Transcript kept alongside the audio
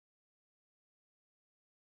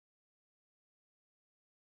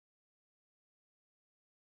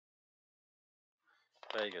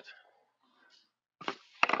Very good.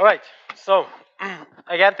 All right. So,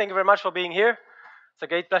 again, thank you very much for being here. It's a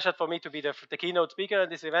great pleasure for me to be the keynote speaker at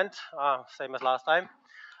this event, same as last time.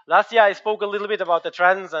 Last year, I spoke a little bit about the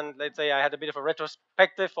trends, and let's say I had a bit of a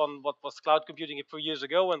retrospective on what was cloud computing a few years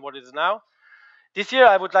ago and what it is now. This year,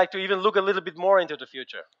 I would like to even look a little bit more into the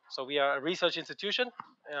future. So we are a research institution.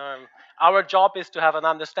 Our job is to have an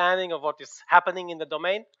understanding of what is happening in the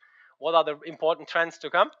domain, what are the important trends to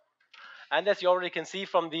come. And as you already can see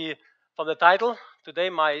from the title, today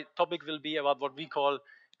my topic will be about what we call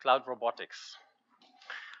cloud robotics.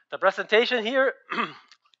 The presentation here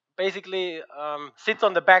basically sits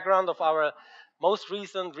on the background of our most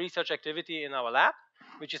recent research activity in our lab,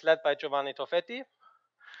 which is led by Giovanni Toffetti,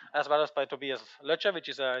 as well as by Tobias Lötscher, which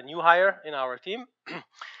is a new hire in our team,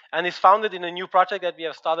 and is founded in a new project that we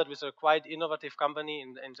have started with a quite innovative company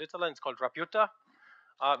in Switzerland. It's called Raputa,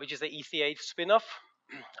 which is an ECH spin-off.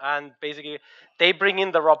 And basically, they bring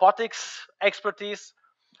in the robotics expertise,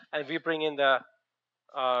 and we bring in the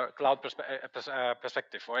cloud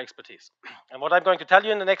perspective or expertise. And what I'm going to tell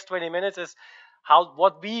you in the next 20 minutes is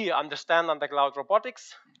what we understand under cloud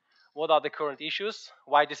robotics, what are the current issues,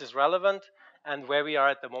 why this is relevant, and where we are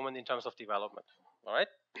at the moment in terms of development. All right?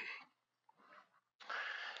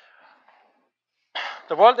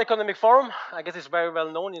 The World Economic Forum, I guess, is very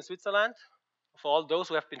well known in Switzerland. For all those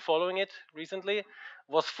who have been following it recently,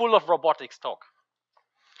 was full of robotics talk.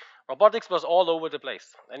 Robotics was all over the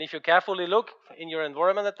place. And if you carefully look in your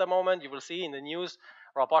environment at the moment, you will see in the news,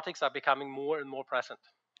 robotics are becoming more and more present.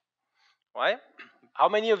 Right? How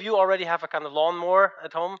many of you already have a kind of lawnmower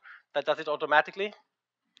at home that does it automatically?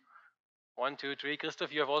 1, 2, 3.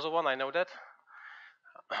 Christoph, you have also one, I know that.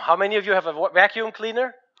 How many of you have a vacuum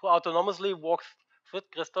cleaner who autonomously walks foot?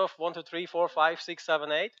 Christoph, 1, 2, 3, 4, 5, 6,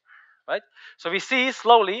 7, 8. Right? So we see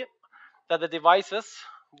slowly that the devices,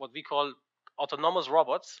 what we call autonomous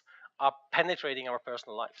robots, are penetrating our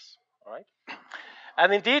personal lives. All right?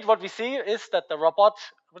 And indeed, what we see is that the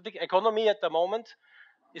robotic economy at the moment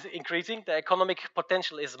is increasing. The economic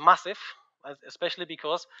potential is massive, especially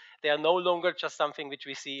because they are no longer just something which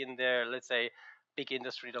we see in their, let's say, big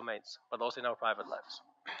industry domains, but also in our private lives.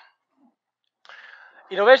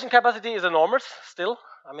 Innovation capacity is enormous still.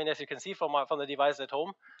 I mean, as you can see from the device at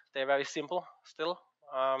home, they're very simple still.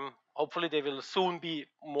 Hopefully they will soon be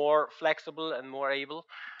more flexible and more able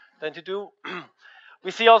than to do.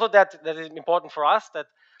 We see also that is important for us that,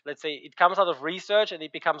 let's say, it comes out of research and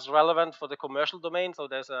it becomes relevant for the commercial domain. So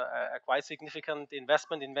there's a quite significant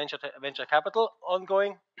investment in venture capital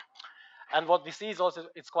ongoing. And what we see is also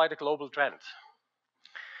it's quite a global trend.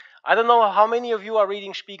 I don't know how many of you are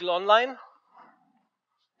reading Spiegel Online.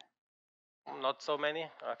 Not so many.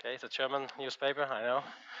 Okay, it's a German newspaper, I know.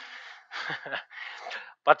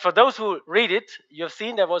 But for those who read it, you've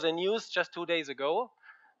seen there was a news just 2 days ago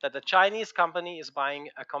that the Chinese company is buying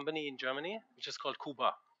a company in Germany, which is called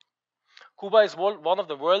Coimbra. Coimbra is one of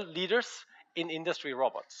the world leaders in industry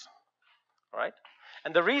robots. Right?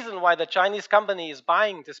 And the reason why the Chinese company is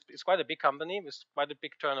buying this is quite a big company with quite a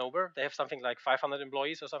big turnover. They have something like 500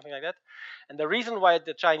 employees or something like that. And the reason why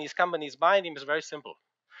the Chinese company is buying them is very simple.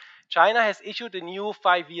 China has issued a new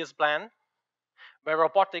 5-year plan where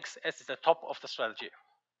robotics is at the top of the strategy.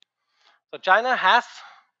 So China has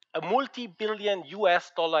a multi-billion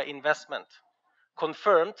US dollar investment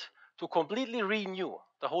confirmed to completely renew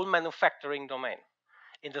the whole manufacturing domain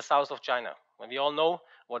in the south of China. And we all know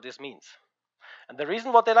what this means. And the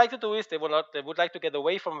reason what they like to do is they would like to get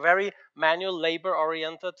away from very manual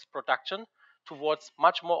labor-oriented production towards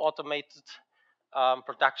much more automated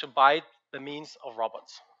production by the means of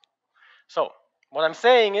robots. So what I'm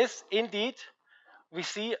saying is, indeed, we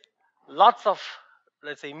see lots of,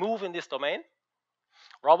 let's say, move in this domain.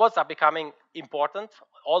 Robots are becoming important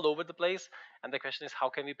all over the place, and the question is, how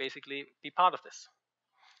can we basically be part of this?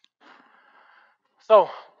 So,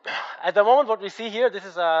 at the moment, what we see here, this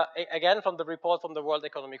is again from the report from the World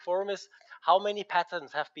Economic Forum, is how many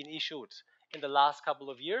patents have been issued in the last couple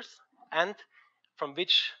of years, and from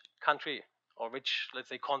which country or which, let's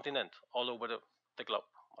say, continent all over the globe,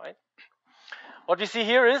 right? What we see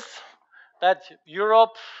here is that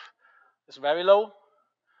Europe is very low.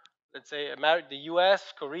 Let's say the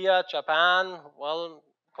US, Korea, Japan, well,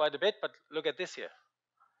 quite a bit, but look at this here.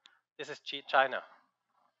 This is China.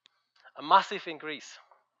 A massive increase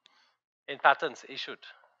in patents issued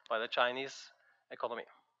by the Chinese economy.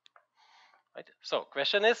 Right? So,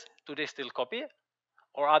 question is, do they still copy,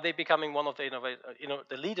 or are they becoming one of the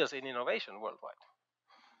the leaders in innovation worldwide?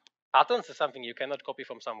 Patents is something you cannot copy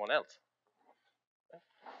from someone else.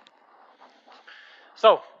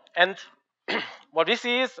 So, and what we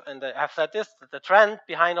see is, and I have said this, the trend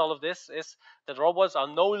behind all of this is that robots are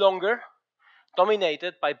no longer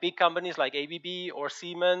dominated by big companies like ABB or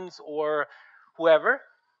Siemens or whoever,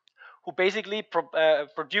 who basically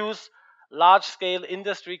produce large-scale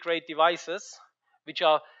industry-grade devices, which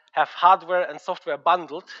have hardware and software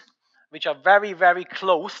bundled, which are very, very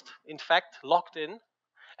closed, in fact, locked in,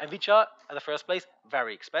 and which are, in the first place,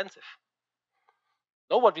 very expensive.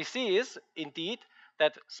 No, what we see is, indeed,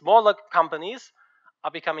 that smaller companies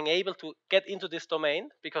are becoming able to get into this domain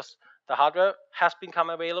because the hardware has become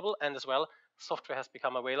available and as well software has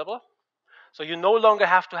become available. So you no longer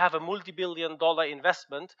have to have a multi-billion-dollar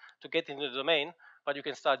investment to get into the domain, but you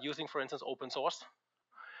can start using, for instance, open source,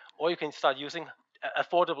 or you can start using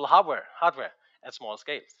affordable hardware at small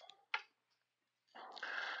scales.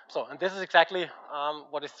 So, and this is exactly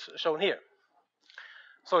what is shown here.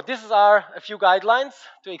 So these are a few guidelines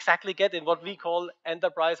to exactly get in what we call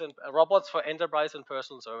enterprise and robots for enterprise and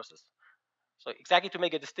personal services. So exactly to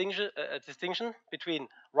make a distinction between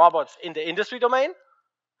robots in the industry domain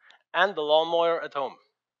and the lawnmower at home,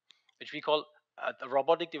 which we call a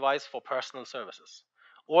robotic device for personal services.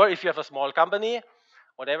 Or if you have a small company,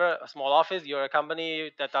 whatever, a small office, you're a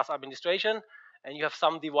company that does administration, and you have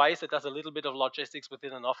some device that does a little bit of logistics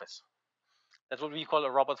within an office. That's what we call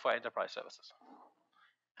a robot for enterprise services.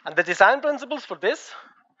 And the design principles for this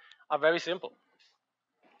are very simple.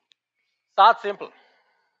 Start simple.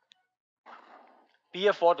 Be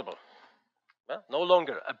affordable. No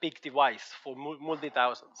longer a big device for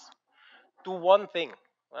multi-thousands. Do one thing.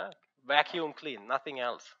 Vacuum clean, nothing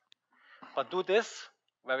else. But do this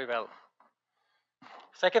very well.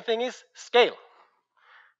 Second thing is scale.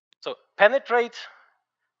 So penetrate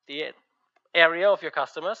the area of your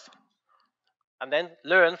customers and then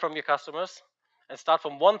learn from your customers and start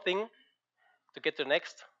from one thing to get to the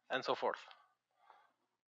next and so forth.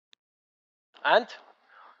 And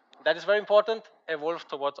that is very important, evolve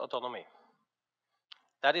towards autonomy.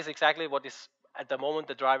 That is exactly what is at the moment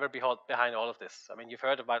the driver behind all of this. I mean, you've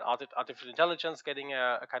heard about artificial intelligence getting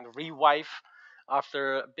a kind of revive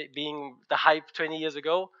after being the hype 20 years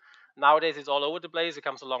ago. Nowadays it's all over the place. It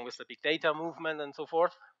comes along with the big data movement and so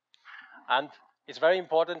forth. And it's very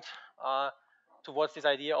important towards this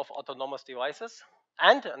idea of autonomous devices.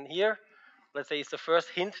 And here, let's say it's the first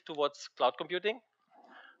hint towards cloud computing.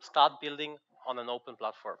 Start building on an open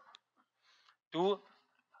platform. Do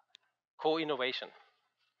co-innovation.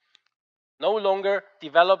 No longer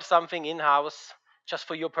develop something in-house just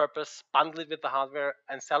for your purpose, bundle it with the hardware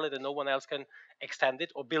and sell it and no one else can extend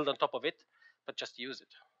it or build on top of it, but just use it.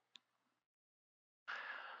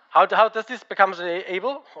 How does this become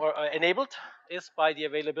enabled? Is by the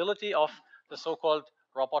availability of the so-called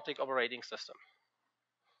robotic operating system.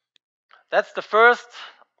 That's the first,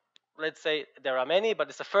 let's say there are many, but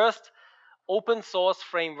it's the first open source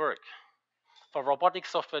framework for robotic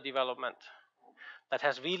software development that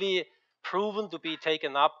has really proven to be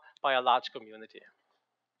taken up by a large community.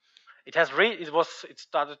 It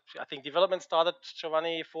started, I think development started,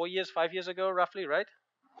 Giovanni, 5 years ago, roughly, right?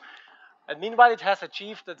 And meanwhile, it has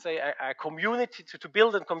achieved, let's say, a community, to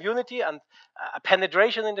build a community and a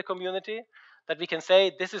penetration in the community that we can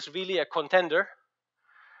say this is really a contender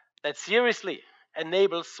that seriously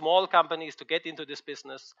enables small companies to get into this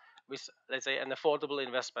business with, let's say, an affordable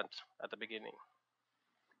investment at the beginning.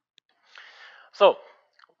 So,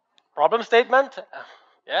 problem statement,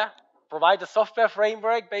 provide a software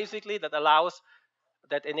framework basically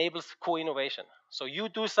that enables co-innovation. So you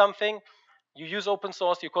do something, you use open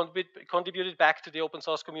source, you contribute it back to the open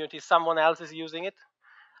source community, someone else is using it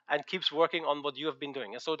and keeps working on what you have been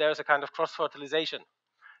doing. And so there's a kind of cross-fertilization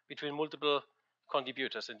between multiple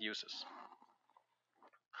contributors and users.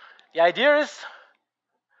 The idea is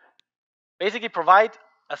basically provide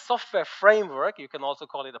a software framework, you can also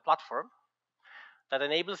call it a platform, that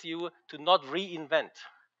enables you to not reinvent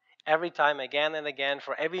every time again and again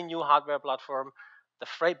for every new hardware platform,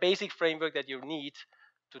 the basic framework that you need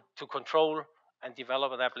to control and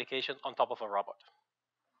develop an application on top of a robot.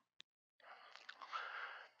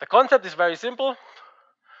 The concept is very simple.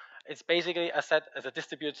 It's basically as a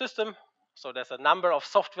distributed system. So there's a number of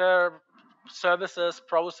software, services,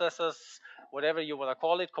 processes, whatever you want to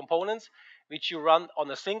call it, components, which you run on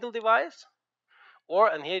a single device, or,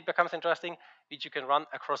 and here it becomes interesting, which you can run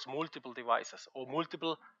across multiple devices or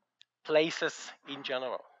multiple places in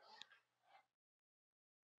general.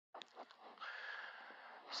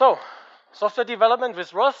 So, software development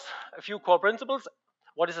with ROS, a few core principles.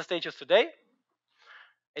 What is the status today?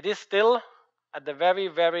 It is still at the very,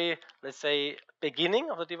 very, let's say, beginning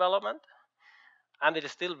of the development, and it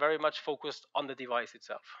is still very much focused on the device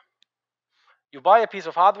itself. You buy a piece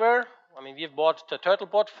of hardware. I mean, we've bought the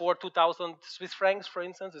TurtleBot for 2,000 Swiss francs, for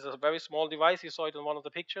instance. It's a very small device. You saw it in one of the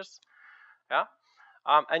pictures. Yeah,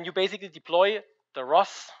 and you basically deploy the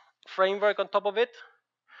ROS framework on top of it.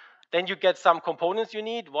 Then you get some components you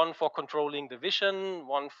need, one for controlling the vision,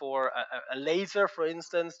 one for a laser, for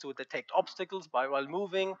instance, to detect obstacles while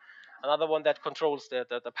moving, another one that controls the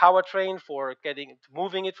powertrain for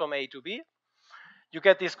moving it from A to B. You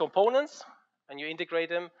get these components and you integrate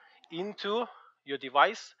them into your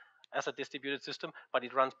device as a distributed system, but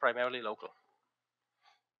it runs primarily local.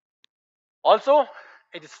 Also,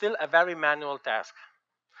 it is still a very manual task.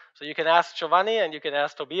 So you can ask Giovanni and you can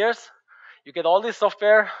ask Tobias. You get all this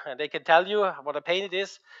software and they can tell you what a pain it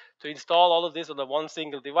is to install all of this on the one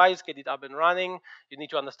single device, get it up and running. You need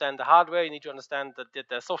to understand the hardware, you need to understand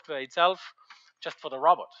the software itself just for the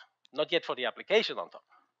robot, not yet for the application on top.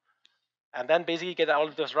 And then basically get all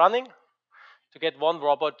of this running to get one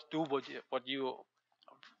robot do what you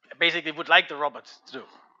basically would like the robot to do.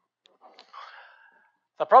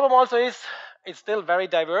 The problem also is it's still very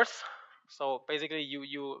diverse. So basically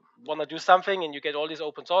you want to do something and you get all these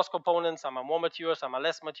open source components. Some are more mature, some are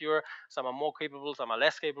less mature, some are more capable, some are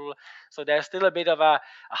less capable. So there's still a bit of a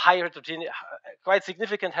high heterogeneity, quite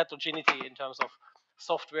significant heterogeneity in terms of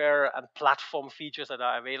software and platform features that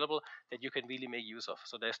are available that you can really make use of.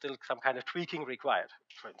 So there's still some kind of tweaking required,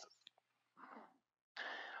 for instance.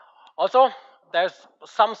 Also, there's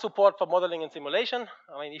some support for modeling and simulation.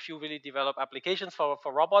 I mean, if you really develop applications for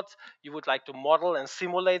robots, you would like to model and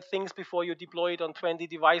simulate things before you deploy it on 20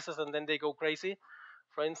 devices and then they go crazy,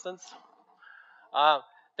 for instance.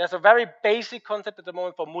 There's a very basic concept at the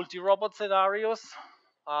moment for multi-robot scenarios.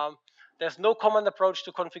 There's no common approach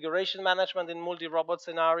to configuration management in multi-robot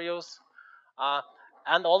scenarios.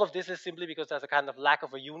 And all of this is simply because there's a kind of lack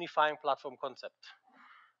of a unifying platform concept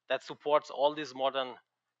that supports all these modern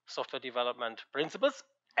software development principles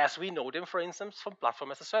as we know them, for instance, from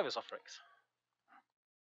platform as a service offerings.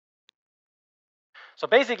 So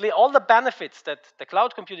basically, all the benefits that the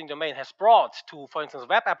cloud computing domain has brought to, for instance,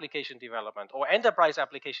 web application development or enterprise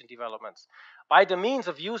application developments by the means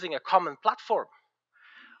of using a common platform,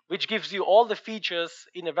 which gives you all the features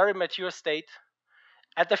in a very mature state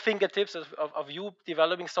at the fingertips of you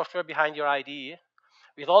developing software behind your IDE,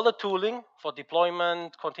 with all the tooling for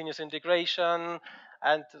deployment, continuous integration,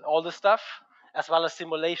 and all the stuff, as well as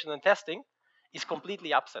simulation and testing, is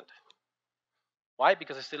completely absent. Why?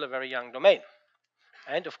 Because it's still a very young domain.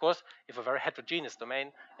 And of course, it's a very heterogeneous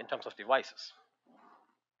domain in terms of devices.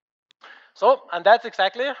 So, and that's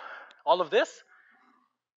exactly, all of this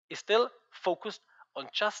is still focused on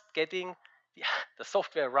just getting the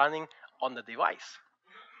software running on the device.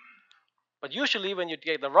 But usually when you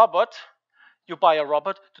get the robot, you buy a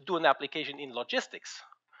robot to do an application in logistics,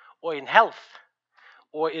 or in health,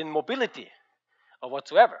 or in mobility, or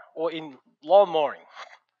whatsoever, or in lawn mowing,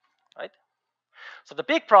 right? So the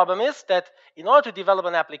big problem is that in order to develop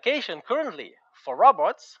an application currently for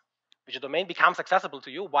robots, which the domain becomes accessible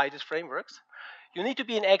to you by these frameworks, you need to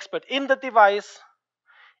be an expert in the device,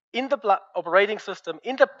 in the operating system,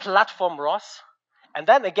 in the platform ROS, and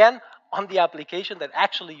then again on the application that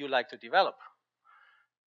actually you like to develop.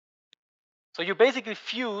 So you basically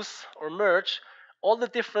fuse or merge all the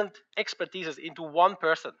different expertises into one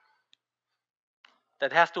person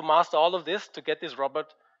that has to master all of this to get this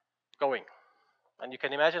robot going. And you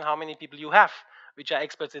can imagine how many people you have, which are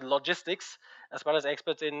experts in logistics, as well as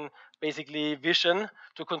experts in basically vision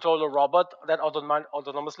to control a robot that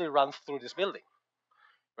autonomously runs through this building.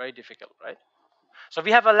 Very difficult, right? So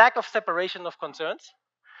we have a lack of separation of concerns,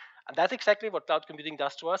 and that's exactly what cloud computing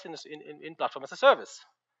does to us in platform as a service.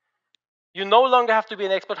 You no longer have to be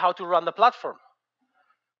an expert how to run the platform.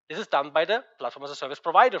 This is done by the platform as a service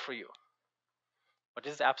provider for you. But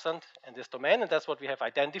this is absent in this domain, and that's what we have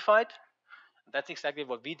identified. That's exactly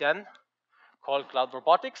what we then call cloud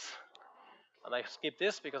robotics. And I skip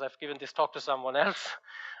this because I've given this talk to someone else.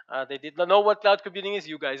 They did not know what cloud computing is.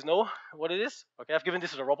 You guys know what it is. Okay, I've given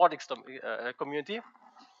this to the robotics community.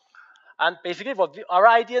 And basically our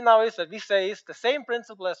idea now is that we say is the same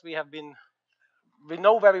principle as we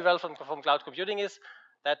know very well from cloud computing is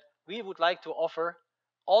that we would like to offer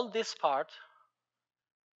all this part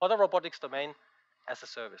for the robotics domain as a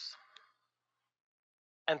service.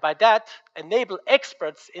 And by that, enable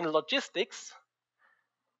experts in logistics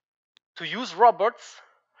to use robots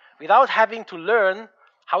without having to learn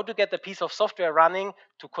how to get a piece of software running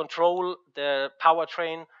to control the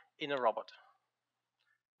powertrain in a robot.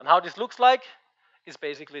 And how this looks like is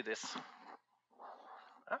basically this.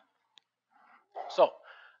 So,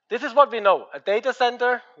 this is what we know. A data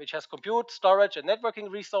center which has compute, storage, and networking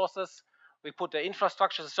resources we put the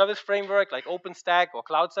infrastructure as a service framework like OpenStack or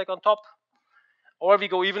CloudStack on top, or we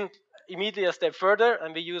go even immediately a step further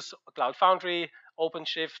and we use Cloud Foundry,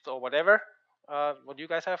 OpenShift, or whatever. What do you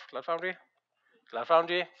guys have? Cloud Foundry? Cloud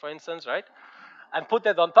Foundry, for instance, right? And put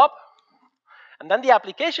that on top. And then the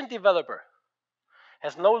application developer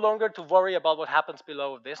has no longer to worry about what happens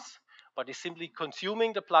below this, but is simply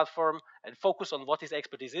consuming the platform and focus on what his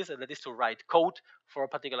expertise is, and that is to write code for a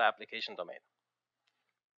particular application domain.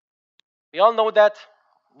 We all know that.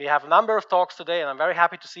 We have a number of talks today, and I'm very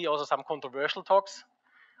happy to see also some controversial talks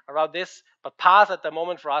around this. But PaaS at the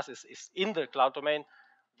moment for us is in the cloud domain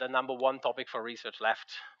the #1 topic for research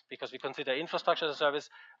left, because we consider infrastructure as a service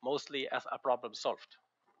mostly as a problem solved.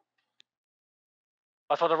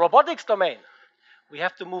 But for the robotics domain, we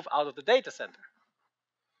have to move out of the data center.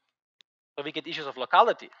 So we get issues of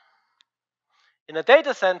locality. In a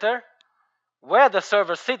data center, where the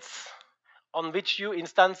server sits on which you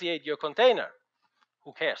instantiate your container,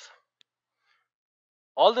 who cares?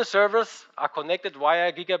 All the servers are connected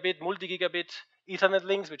via gigabit, multi-gigabit Ethernet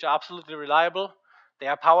links, which are absolutely reliable. They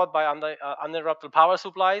are powered by uninterruptible power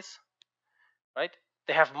supplies, right?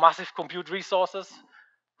 They have massive compute resources.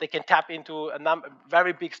 They can tap into a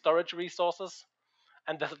very big storage resources.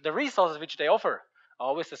 And the resources which they offer are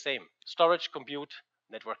always the same: storage, compute,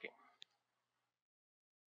 networking.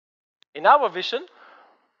 In our vision,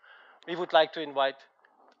 we would like to invite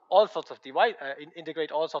all sorts of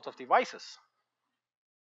integrate all sorts of devices.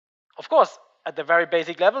 Of course, at the very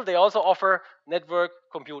basic level, they also offer network,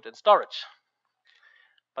 compute, and storage.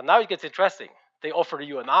 But now it gets interesting. They offer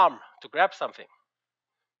you an arm to grab something.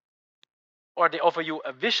 Or they offer you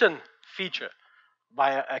a vision feature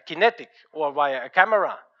via a kinetic, or via a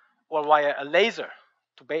camera, or via a laser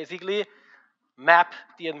to basically map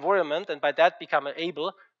the environment and by that become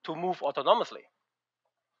able to move autonomously.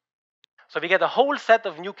 So we get a whole set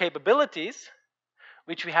of new capabilities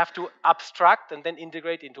which we have to abstract and then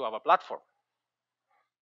integrate into our platform.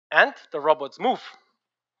 And the robots move.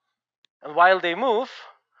 And while they move,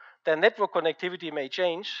 their network connectivity may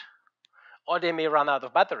change, or they may run out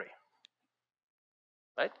of battery.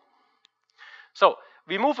 Right? So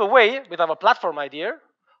we move away with our platform idea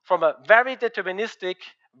from a very deterministic,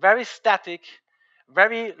 very static,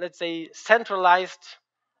 very, let's say, centralized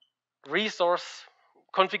resource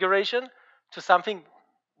configuration to something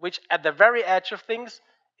which at the very edge of things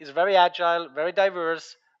is very agile, very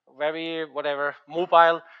diverse, very whatever,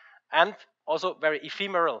 mobile, and also very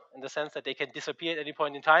ephemeral in the sense that they can disappear at any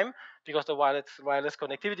point in time because the wireless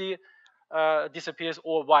connectivity disappears,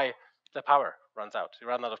 or why the power runs out. You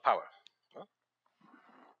run out of power.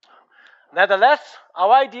 Nevertheless,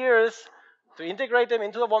 our idea is to integrate them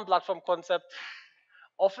into the one platform concept,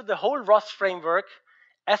 offer the whole ROS framework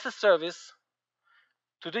as a service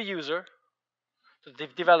to the user, to the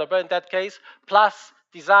developer in that case, plus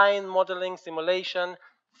design, modeling, simulation,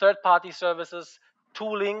 third-party services,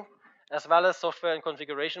 tooling, as well as software and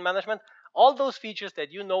configuration management. All those features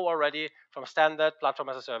that you know already from standard platform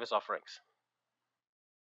as a service offerings.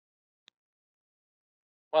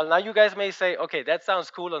 Well, now you guys may say, okay, that sounds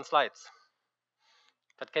cool on slides.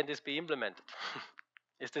 But can this be implemented?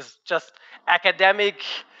 Is this just academic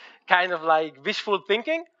kind of like wishful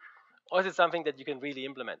thinking? Or is it something that you can really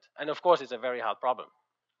implement? And of course, it's a very hard problem.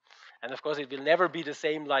 And of course, it will never be the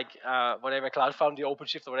same like whatever Cloud Foundry,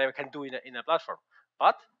 OpenShift, or whatever can do in a platform.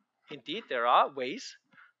 But indeed, there are ways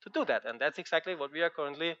to do that. And that's exactly what we are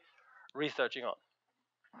currently researching on.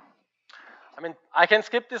 I mean, I can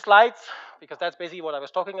skip the slides because that's basically what I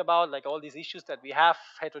was talking about, like all these issues that we have,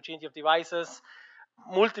 heterogeneity of devices,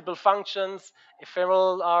 multiple functions,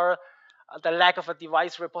 ephemeral are the lack of a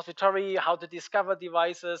device repository, how to discover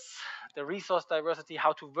devices, the resource diversity,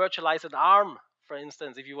 how to virtualize an arm, for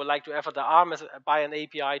instance, if you would like to offer the arm by an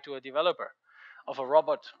API to a developer of a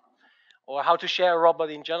robot, or how to share a robot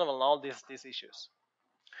in general, and all these issues.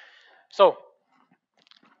 So,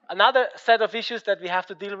 another set of issues that we have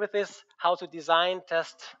to deal with is how to design,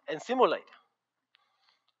 test, and simulate.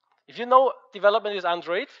 If you know development with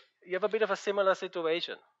Android, you have a bit of a similar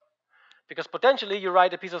situation. Because potentially you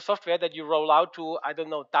write a piece of software that you roll out to, I don't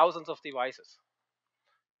know, thousands of devices.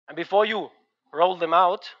 And before you roll them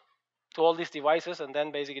out to all these devices, and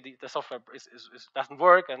then basically the software doesn't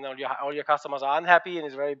work, and all your customers are unhappy, and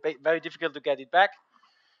it's very difficult to get it back,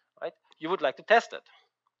 right? You would like to test it.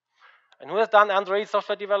 And who has done Android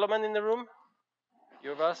software development in the room?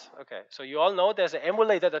 You of us? Okay. So you all know there's an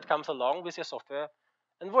emulator that comes along with your software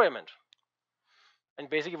environment. And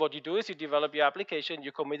basically what you do is you develop your application,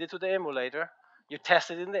 you commit it to the emulator, you test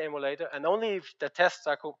it in the emulator, and only if the tests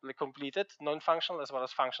are completed, non-functional as well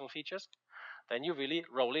as functional features, then you really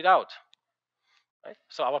roll it out. Right?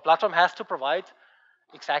 So our platform has to provide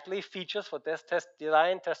exactly features for test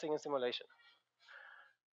design, testing, and simulation.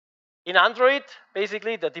 In Android,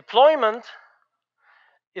 basically the deployment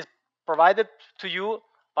is provided to you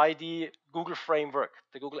by the Google framework,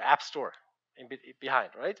 the Google App Store behind,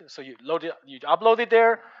 right? So you load it, you upload it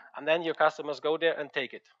there, and then your customers go there and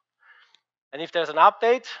take it. And if there's an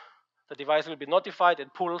update, the device will be notified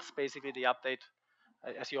and pulls basically the update.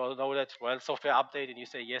 As you all know that, well, software update, and you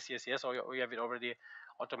say yes, yes, yes, or you have it already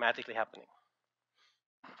automatically happening.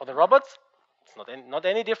 For the robots, it's not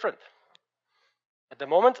any different. At the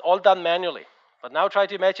moment, all done manually. But now try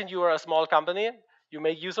to imagine you are a small company, you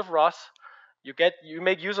make use of ROS, you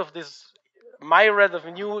make use of this myriad of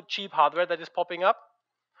new cheap hardware that is popping up,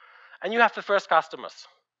 and you have the first customers.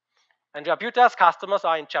 And Raputa's customers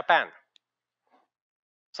are in Japan.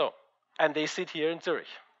 So, and they sit here in Zurich.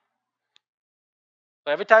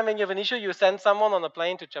 So every time when you have an issue, you send someone on a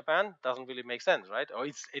plane to Japan, doesn't really make sense, right? Or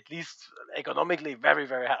it's at least economically very,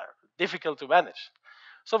 very hard, difficult to manage.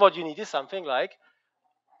 So what you need is something like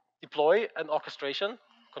deploy and orchestration,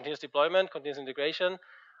 continuous deployment, continuous integration,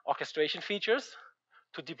 orchestration features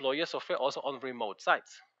to deploy your software also on remote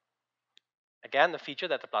sites. Again, a feature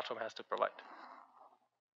that the platform has to provide.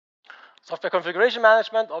 Software configuration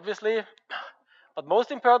management, obviously, but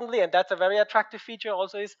most importantly, and that's a very attractive feature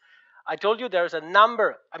also, is I told you there's a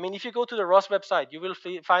number. I mean, if you go to the ROS website, you will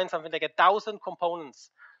find something like 1,000 components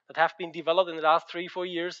that have been developed in the last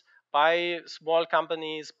 3-4 years by small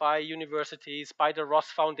companies, by universities, by the ROS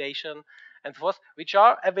Foundation, and forth, which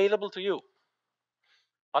are available to you.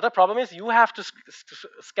 But the problem is you have to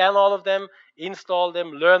scan all of them, install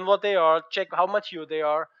them, learn what they are, check how mature they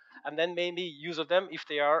are, and then maybe use of them if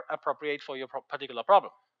they are appropriate for your particular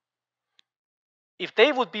problem. If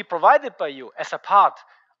they would be provided by you as a part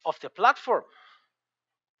of the platform,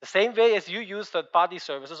 the same way as you use third-party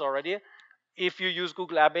services already, if you use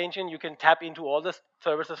Google App Engine, you can tap into all the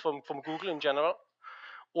services from Google in general.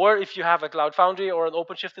 Or if you have a Cloud Foundry or an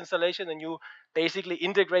OpenShift installation and you basically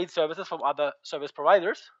integrate services from other service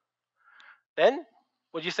providers, then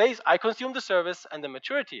what you say is, I consume the service, and the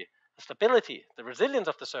maturity, the stability, the resilience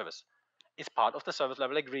of the service is part of the service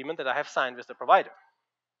level agreement that I have signed with the provider.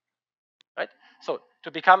 Right? So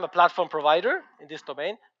to become a platform provider in this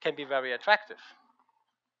domain can be very attractive.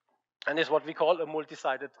 And is what we call a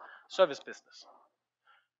multi-sided service business.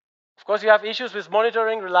 Of course, you have issues with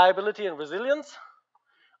monitoring, reliability, and resilience.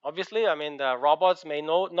 Obviously, I mean, the robots may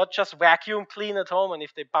not just vacuum clean at home, and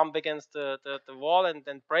if they bump against the wall and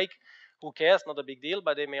then break, who cares? Not a big deal,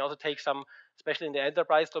 but they may also take some, especially in the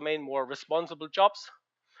enterprise domain, more responsible jobs.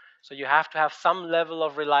 So you have to have some level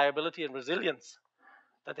of reliability and resilience,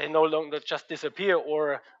 that they no longer just disappear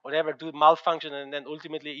or whatever, do malfunction, and then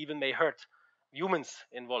ultimately even may hurt humans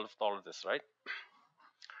involved in all of this, right?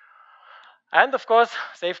 And of course,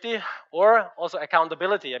 safety or also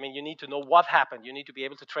accountability. I mean, you need to know what happened. You need to be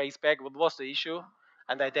able to trace back what was the issue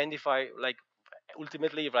and identify, like,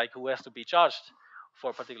 ultimately, like, who has to be charged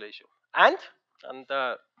for a particular issue. And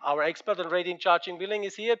our expert on rating, charging, billing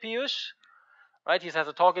is here, Piyush. Right? He has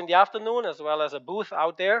a talk in the afternoon as well as a booth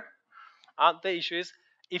out there. And the issue is,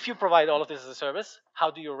 if you provide all of this as a service,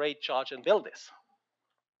 how do you rate, charge, and bill this?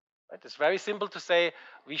 Right? It's very simple to say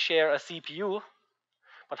we share a CPU,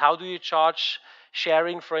 but how do you charge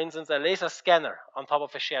sharing, for instance, a laser scanner on top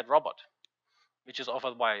of a shared robot, which is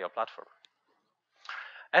offered via your platform?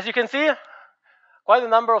 As you can see, quite a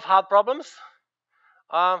number of hard problems.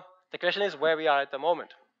 The question is where we are at the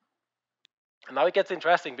moment. And now it gets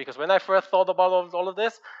interesting, because when I first thought about all of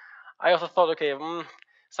this, I also thought, okay,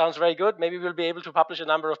 sounds very good. Maybe we'll be able to publish a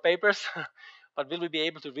number of papers, but will we be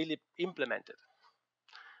able to really implement it?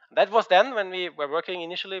 That was then when we were working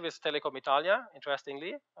initially with Telecom Italia,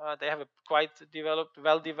 interestingly. They have a quite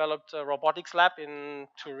well-developed robotics lab in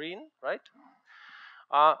Turin, right?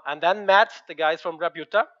 And then met the guys from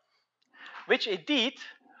Rabuta, which indeed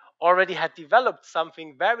already had developed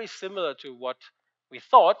something very similar to what we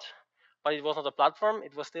thought, but it was not a platform.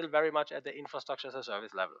 It was still very much at the infrastructure as a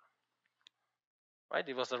service level. Right?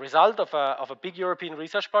 It was the result of a big European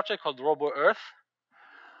research project called RoboEarth,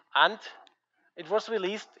 and it was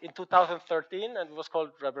released in 2013, and it was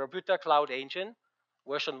called Rabuta Cloud Engine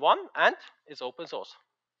version 1, and it's open source.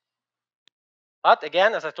 But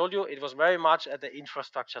again, as I told you, it was very much at the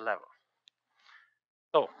infrastructure level.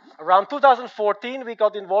 So around 2014, we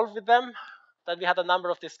got involved with them. Then we had a number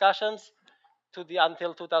of discussions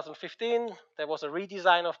until 2015. There was a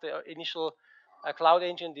redesign of the initial cloud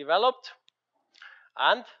engine developed.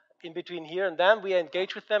 And in between here and then, we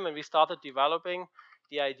engaged with them and we started developing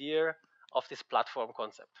the idea of this platform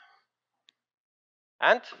concept.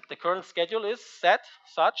 And the current schedule is set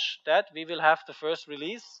such that we will have the first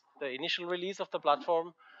release, the initial release of the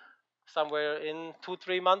platform, somewhere in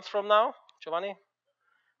 2-3 months from now. Giovanni?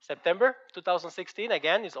 September 2016.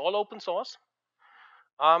 Again, it's all open source.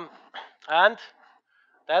 And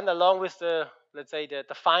then along with the, let's say,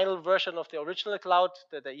 the final version of the original cloud,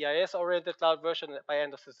 the EIS-oriented cloud version by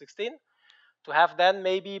end of the 16, to have then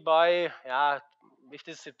maybe by, if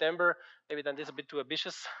this is September, maybe then this is a bit too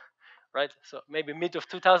ambitious, right? So maybe mid of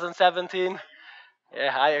 2017.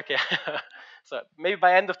 Yeah, okay. So maybe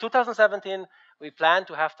by end of 2017, we plan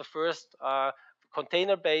to have the first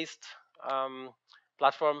container-based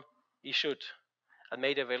platform issued and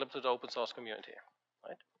made available to the open source community,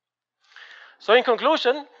 right? So in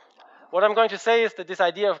conclusion, what I'm going to say is that this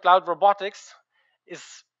idea of cloud robotics is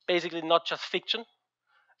basically not just fiction.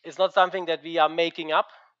 It's not something that we are making up,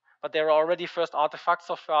 but there are already first artifacts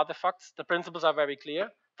of artifacts. The principles are very clear.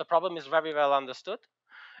 The problem is very well understood.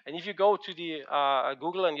 And if you go to the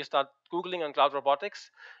Google and you start Googling on cloud robotics,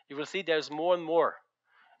 you will see there's more and more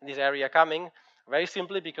in this area coming, very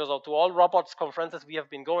simply because of to all robots conferences we have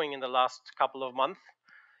been going in the last couple of months,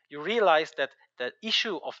 you realize that the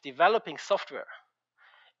issue of developing software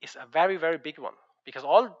is a very, very big one. Because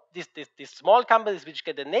all these small companies which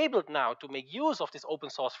get enabled now to make use of these open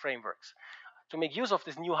source frameworks, to make use of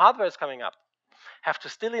this new hardware that's coming up, have to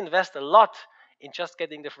still invest a lot in just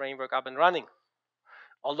getting the framework up and running.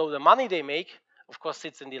 Although the money they make, of course,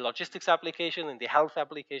 sits in the logistics application, in the health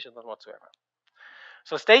application, and whatsoever.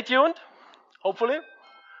 So stay tuned, hopefully.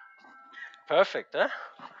 Perfect, huh?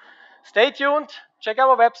 Stay tuned, check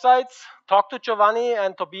our websites, talk to Giovanni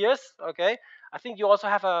and Tobias, okay? I think you also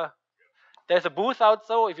have there's a booth out,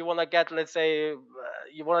 so if you want to get, let's say,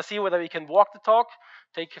 you want to see whether we can walk the talk,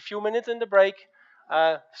 take a few minutes in the break,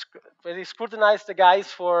 really scrutinize the guys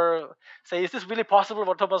for, say, is this really possible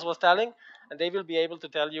what Thomas was telling? And they will be able to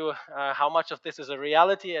tell you how much of this is a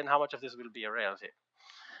reality and how much of this will be a reality.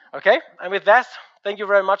 Okay, and with that, thank you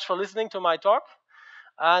very much for listening to my talk,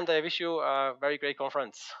 and I wish you a very great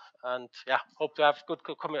conference. And yeah, hope to have good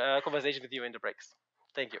conversation with you in the breaks.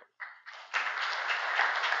 Thank you.